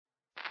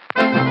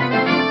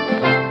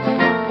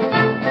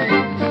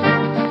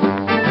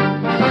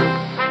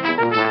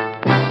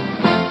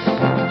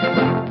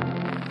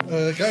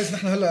جايز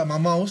نحن هلا مع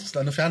ماوس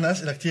لانه في عنا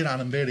اسئله كتير عن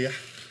امبارح.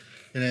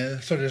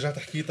 يعني سوري رجعت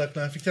حكيتك،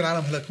 لان في كتير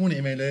عالم هلكوني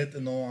ايميلات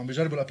انه عم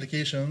بيجربوا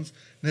الابلكيشنز،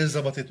 ناس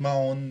زبطت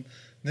معهم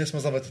ناس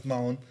ما زبطت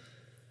معهم.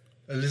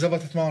 اللي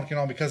زبطت معهم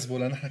كانوا عم بيكذبوا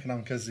لان نحن كنا عم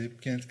نكذب.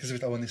 كانت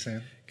كذبت اول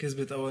نيسان.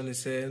 كذبت اول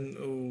نيسان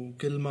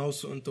وكل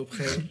ماوس وانتم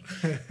بخير.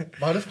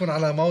 بعرفكم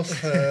على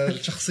ماوس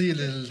الشخصيه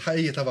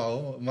الحقيقيه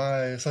تبعه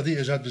مع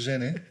صديقي جاد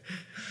بجاني،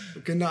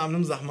 وكنا عم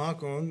نمزح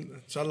معكم.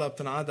 ان شاء الله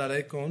بتنعاد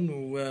عليكم،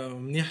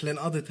 ومنيح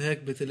لنقضت هيك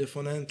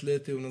بتليفونين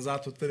 3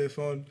 ونزعتوا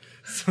التليفون.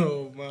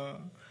 ما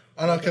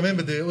انا كمان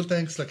بدي اقول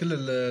ثانكس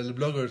لكل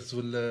البلوجرز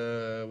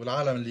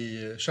والعالم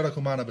اللي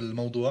شاركوا معنا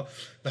بالموضوع.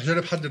 رح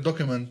جرب حضر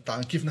دوكيمنت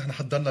عن كيف نحن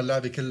حضرنا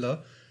اللعبه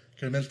كلها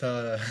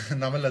كرمالتها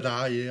نعمل لها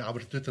دعايه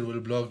عبر تويتر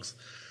والبلوجز،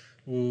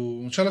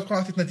 وان شاء الله تكون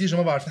عطت نتيجه.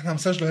 ما بعرف، نحن عم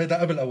نسجله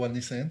هيدا قبل اول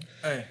نيسان،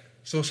 ايه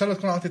ان شاء الله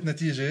تكون عطت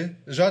نتيجه.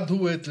 جاد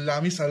هو اللي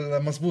عم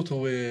يسال مزبوط،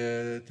 هو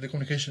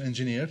تيليكوميونيكيشن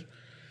انجينير،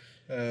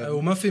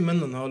 وما في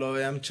منهم هول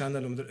ايام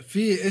تشانل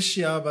في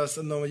اشياء، بس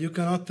انه you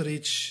cannot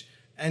reach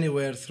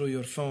anywhere through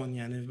your phone.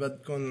 يعني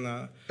بدكم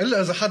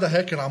الا اذا حدا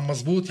هاكر عم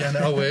مزبوط يعني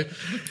قوي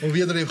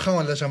وبيقدر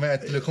يخون لجماعه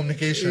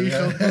التليكوميونيكيشن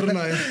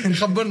يخبرنا يعني.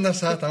 يخبرنا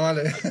ساعتها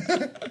مالي.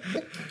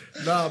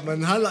 لا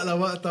من هلا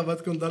لوقتها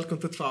بدكم ضلكم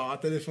تدفعوا على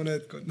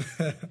تليفوناتكم.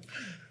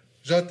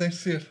 جاد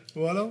ثانكس كثير.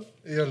 ولو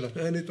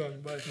يلا اني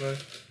تايم باي.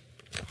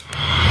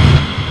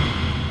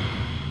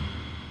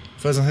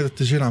 فاذا هذا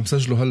التسجيل عم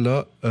سجله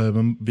هلا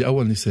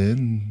باول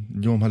نيسان.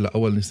 اليوم هلا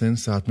اول نيسان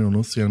الساعه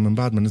 8:30، يعني من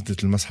بعد ما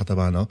نزلت المسحه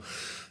تبعنا.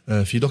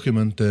 في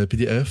دوكيمنت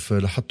PDF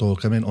لحطه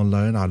كمان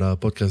اونلاين على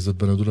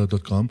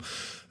podcast.banadula.com.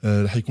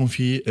 رح يكون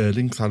في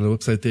لينكس على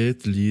الويب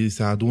سايتات اللي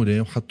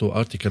يساعدوني، وحطوا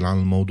ارتيكل عن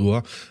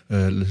الموضوع.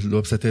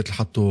 الويب سايتات اللي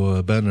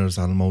حطوا بانرز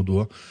عن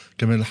الموضوع.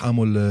 كمان رح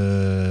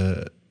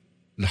اعمل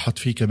لحط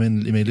فيه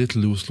كمان الايميلات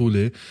اللي وصلوا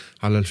لي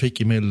على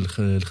الفيك ايميل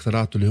اللي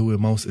اخترعته اللي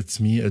هو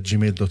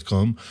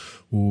mousetsme@gmail.com،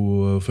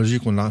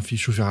 وفرجيكم في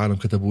شو في عالم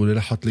كتبوا لي.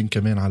 لحط لينك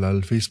كمان على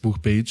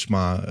الفيسبوك بيج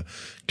مع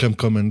كم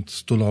كومنت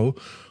طلعوا،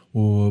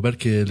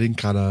 وبركي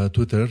لينك على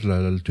تويتر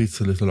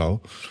للتويتس اللي طلعوا.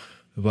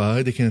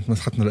 فهيدي كانت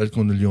مسحتنا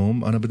لكم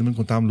اليوم. انا بدي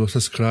منكم تعملوا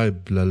سبسكرايب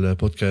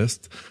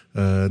للبودكاست.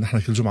 نحن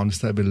كل جمعة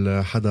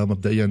بنستقبل حدا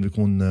مبدئيا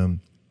بيكون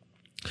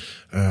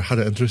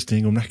حدا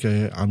انترستينج،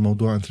 وبنحكي عن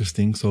موضوع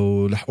انترستينج.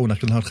 سو لحقونا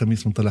كل نهار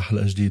خميس بنطلع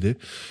حلقة جديدة.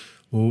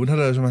 ومن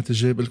هلا يا جماعة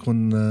الجاي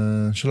بقلكم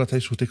ان شاء الله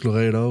تعيشوا وتاكلوا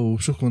غيرها،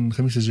 وبشوفكم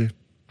الخميس الجاي.